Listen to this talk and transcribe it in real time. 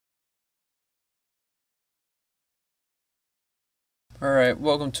Alright,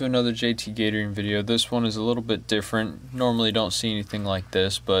 welcome to another JT Gatoring video. This one is a little bit different. Normally don't see anything like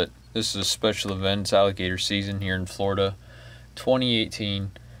this, but this is a special event. It's alligator season here in Florida,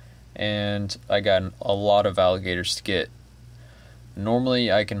 2018, and I got a lot of alligators to get.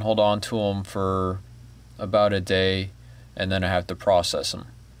 Normally I can hold on to them for about a day, and then I have to process them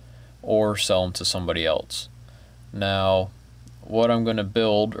or sell them to somebody else. Now, what I'm going to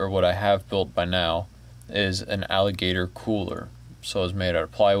build, or what I have built by now, is an alligator cooler. So it's made out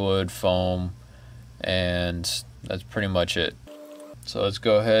of plywood, foam, and that's pretty much it. So let's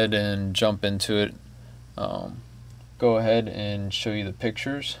go ahead and jump into it. Go ahead and show you the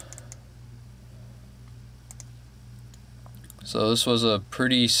pictures. So this was a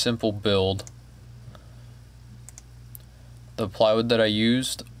pretty simple build. The plywood that I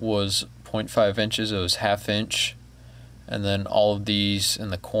used was 0.5 inches, it was 1/2 inch. And then all of these in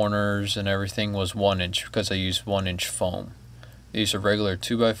the corners and everything was 1 inch because I used 1 inch foam. These are regular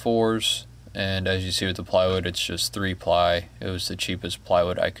 2x4s, and as you see with the plywood, it's just 3-ply. It was the cheapest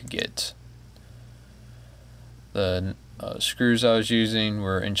plywood I could get. The screws I was using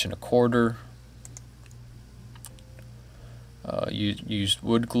were 1.25 inches. Used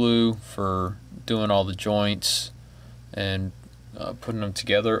wood glue for doing all the joints and putting them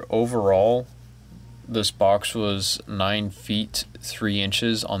together. Overall, this box was 9 feet 3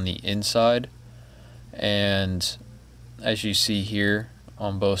 inches on the inside, and as you see here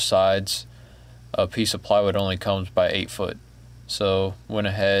on both sides, a piece of plywood only comes by 8 foot. So went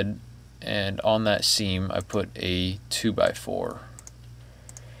ahead and on that seam I put a 2x4.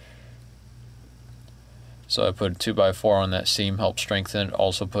 So I put a 2x4 on that seam, helped strengthen it.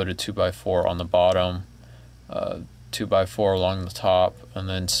 Also put a 2x4 on the bottom, 2x4 along the top, and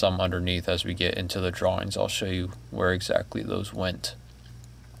then some underneath. As we get into the drawings, I'll show you where exactly those went.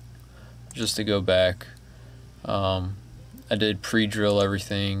 Just to go back, I did pre-drill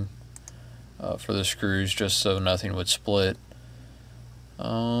everything for the screws just so nothing would split.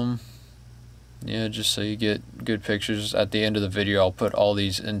 Yeah, just so you get good pictures. At the end of the video, I'll put all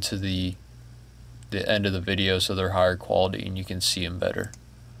these into the end of the video so they're higher quality and you can see them better.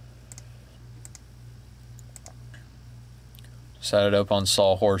 Set it up on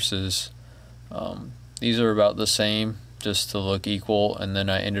sawhorses. These are about the same, just to look equal, and then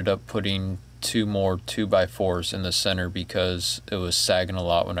I ended up putting 2 more 2x4s in the center because it was sagging a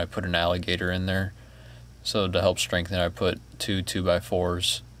lot when I put an alligator in there. So to help strengthen it, I put 2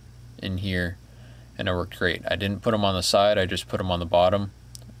 2x4s in here, and it worked great. I didn't put them on the side, I just put them on the bottom,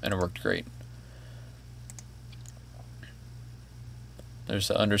 and it worked great. There's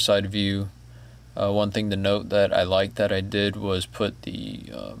the underside view. One thing to note that I liked that I did was put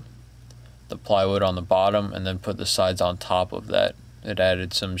the plywood on the bottom and then put the sides on top of that. It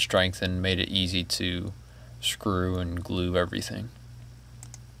added some strength and made it easy to screw and glue everything.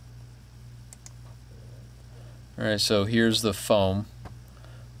 Alright, so here's the foam.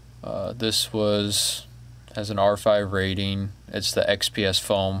 This has an R5 rating. It's the XPS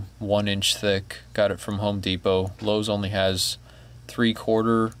foam, 1 inch thick. Got it from Home Depot. Lowe's only has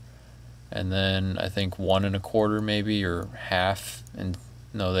 3/4, and then I think 1 1/4 maybe, or half. And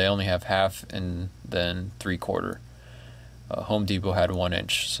no, they only have half and then 3/4. Home Depot had 1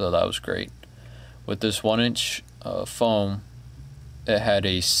 inch, so that was great. With this 1 inch foam, it had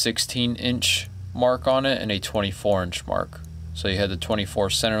a 16 inch mark on it and a 24 inch mark. So you had the 24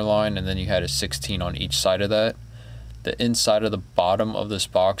 center line, and then you had a 16 on each side of that. The inside of the bottom of this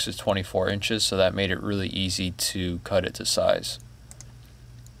box is 24 inches, so that made it really easy to cut it to size.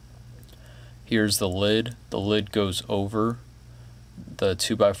 Here's the lid. The lid goes over the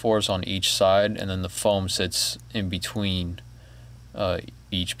 2x4s on each side, and then the foam sits in between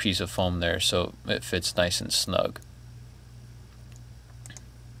each piece of foam there, so it fits nice and snug.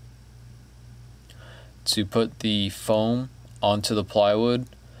 To put the foam onto the plywood,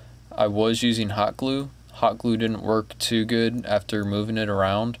 I was using hot glue. Hot glue didn't work too good after moving it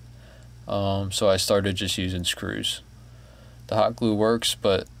around, so I started just using screws. The hot glue works,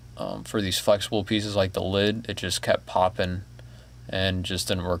 but for these flexible pieces like the lid, it just kept popping and just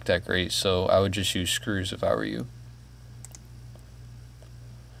didn't work that great, so I would just use screws if I were you.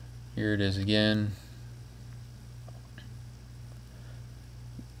 Here it is again.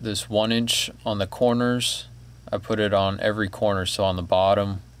 This 1 inch on the corners, I put it on every corner, so on the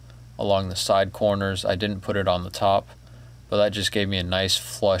bottom, along the side corners. I didn't put it on the top, but that just gave me a nice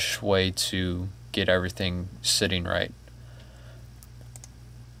flush way to get everything sitting right.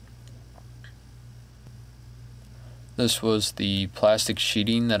 This was the plastic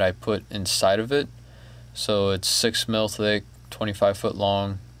sheeting that I put inside of it. So it's 6 mil thick, 25 foot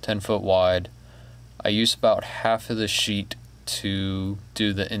long, 10 foot wide. I used about half of the sheet to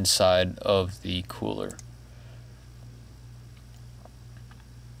do the inside of the cooler.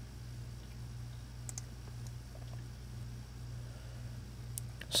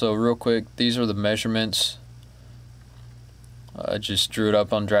 So real quick, these are the measurements. I just drew it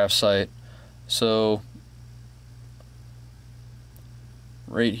up on draft site. So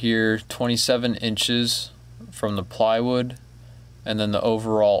right here, 27 inches from the plywood, and then the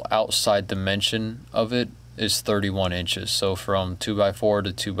overall outside dimension of it is 31 inches. So from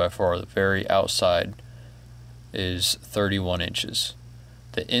 2x4 to 2x4, the very outside is 31 inches.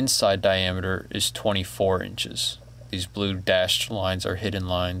 The inside diameter is 24 inches. These blue dashed lines are hidden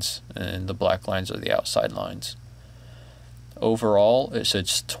lines, and the black lines are the outside lines. Overall,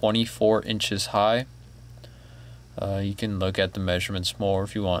 it's 24 inches high. You can look at the measurements more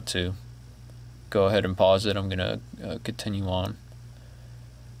if you want to. Go ahead and pause it. I'm going to continue on.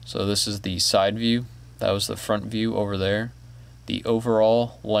 So this is the side view. That was the front view over there. The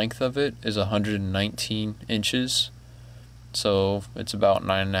overall length of it is 119 inches. So it's about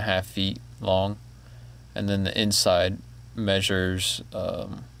 9.5 feet long. And then the inside measures, it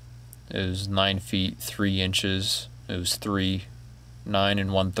was 9 feet 3 inches. It was 9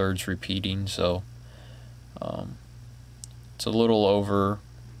 1/3 repeating, so it's a little over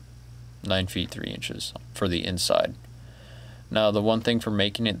 9 feet 3 inches for the inside. Now the one thing for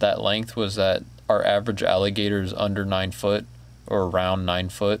making it that length was that our average alligator is under 9 foot, or around 9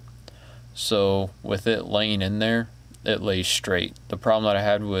 foot. So with it laying in there, it lays straight. The problem that I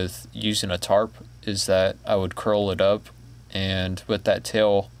had with using a tarp is that I would curl it up, and with that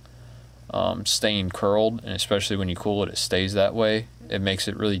tail staying curled, and especially when you cool it, it stays that way. It makes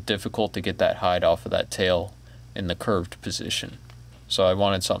it really difficult to get that hide off of that tail in the curved position. So I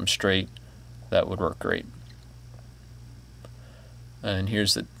wanted something straight that would work great. And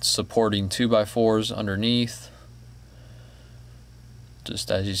here's the supporting 2x4s underneath. Just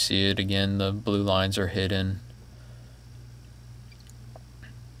as you see it, again, the blue lines are hidden.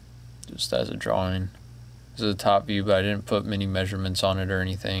 Just as a drawing. This is a top view, but I didn't put many measurements on it or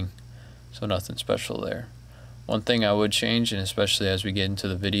anything, so nothing special there. One thing I would change, and especially as we get into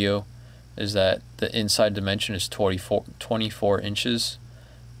the video, is that the inside dimension is 24 inches,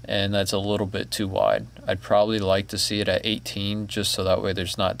 and that's a little bit too wide. I'd probably like to see it at 18, just so that way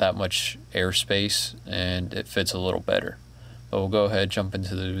there's not that much airspace and it fits a little better. But we'll go ahead, jump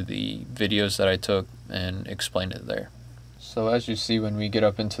into the videos that I took and explain it there. So as you see, when we get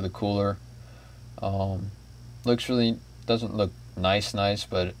up into the cooler, doesn't look nice,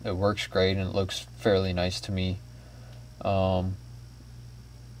 but it works great and it looks fairly nice to me.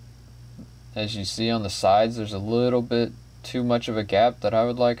 As you see on the sides, there's a little bit too much of a gap that I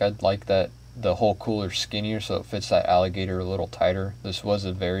would like. I'd like that the whole cooler skinnier so it fits that alligator a little tighter. This was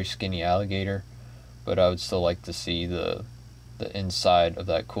a very skinny alligator, but I would still like to see the inside of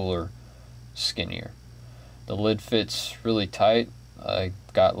that cooler skinnier. The lid fits really tight. I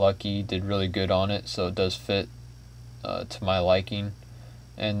got lucky, did really good on it, so it does fit to my liking.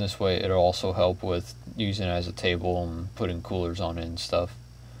 And this way it'll also help with using it as a table and putting coolers on it and stuff.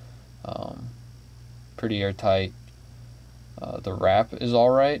 Pretty airtight. The wrap is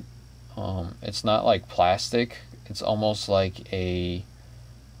alright. It's not like plastic. It's almost like a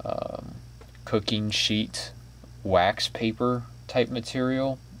cooking sheet wax paper type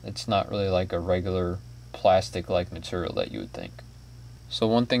material. It's not really like a regular plastic like material that you would think. So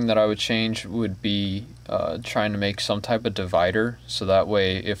one thing that I would change would be trying to make some type of divider, so that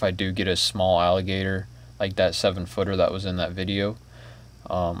way if I do get a small alligator like that 7-footer that was in that video,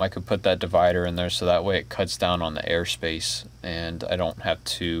 I could put that divider in there, so that way it cuts down on the airspace and I don't have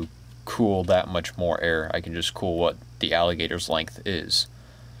to cool that much more air. I can just cool what the alligator's length is.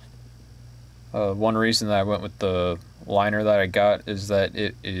 One reason that I went with the liner that I got is that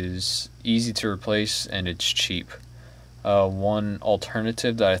it is easy to replace and it's cheap. One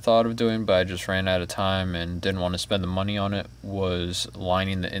alternative that I thought of doing, but I just ran out of time and didn't want to spend the money on it, was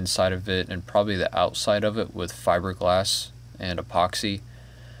lining the inside of it and probably the outside of it with fiberglass and epoxy.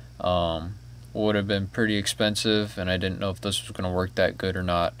 Would have been pretty expensive, and I didn't know if this was going to work that good or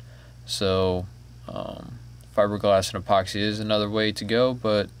not. So fiberglass and epoxy is another way to go,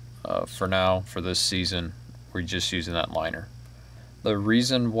 but for now, for this season, we're just using that liner. The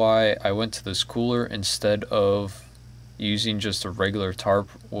reason why I went to this cooler instead of using just a regular tarp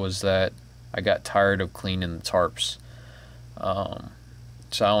was that I got tired of cleaning the tarps.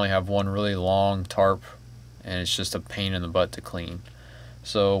 So I only have one really long tarp, and it's just a pain in the butt to clean.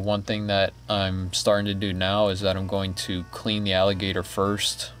 So one thing that I'm starting to do now is that I'm going to clean the alligator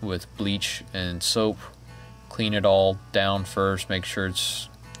first with bleach and soap. Clean it all down first, make sure it's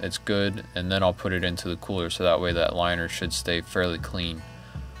it's good, and then I'll put it into the cooler so that way that liner should stay fairly clean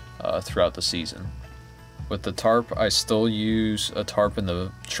throughout the season. With the tarp, I still use a tarp in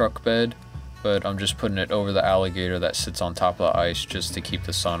the truck bed, but I'm just putting it over the alligator that sits on top of the ice just to keep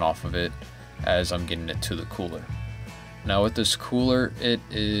the sun off of it as I'm getting it to the cooler. Now with this cooler, it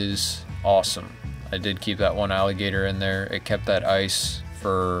is awesome. I did keep that one alligator in there. It kept that ice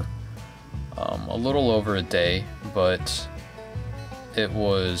for a little over a day, but it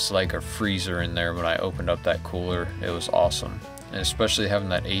was like a freezer in there when I opened up that cooler. It was awesome, and especially having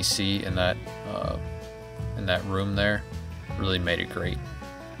that AC in that room there really made it great.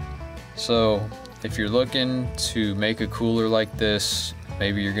 So if you're looking to make a cooler like this,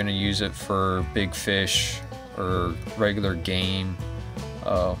 maybe you're going to use it for big fish or regular game,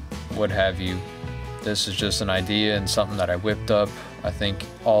 what have you. This is just an idea and something that I whipped up. I think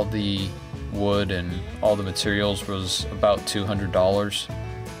all the wood and all the materials was about $200.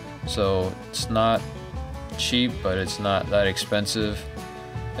 So it's not cheap, but it's not that expensive.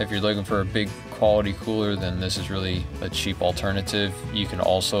 If you're looking for a big quality cooler, then this is really a cheap alternative. You can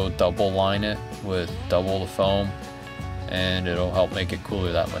also double line it with double the foam, and it'll help make it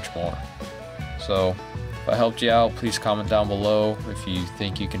cooler that much more. So if I helped you out, please comment down below if you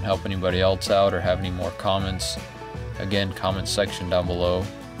think you can help anybody else out or have any more comments. Again, comment section down below.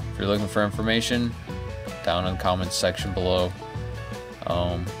 If you're looking for information, down in the comments section below.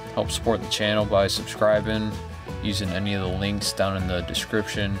 Help support the channel by subscribing, using any of the links down in the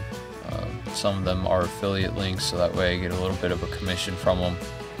description. Some of them are affiliate links, so that way I get a little bit of a commission from them.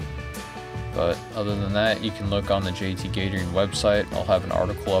 But other than that, you can look on the JT Gatoring website. I'll have an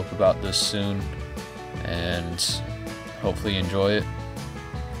article up about this soon, and hopefully you enjoy it.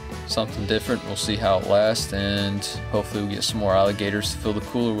 Something different. We'll see how it lasts, and hopefully we get some more alligators to fill the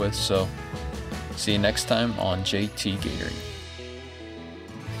cooler with. So see you next time on JT Gatoring.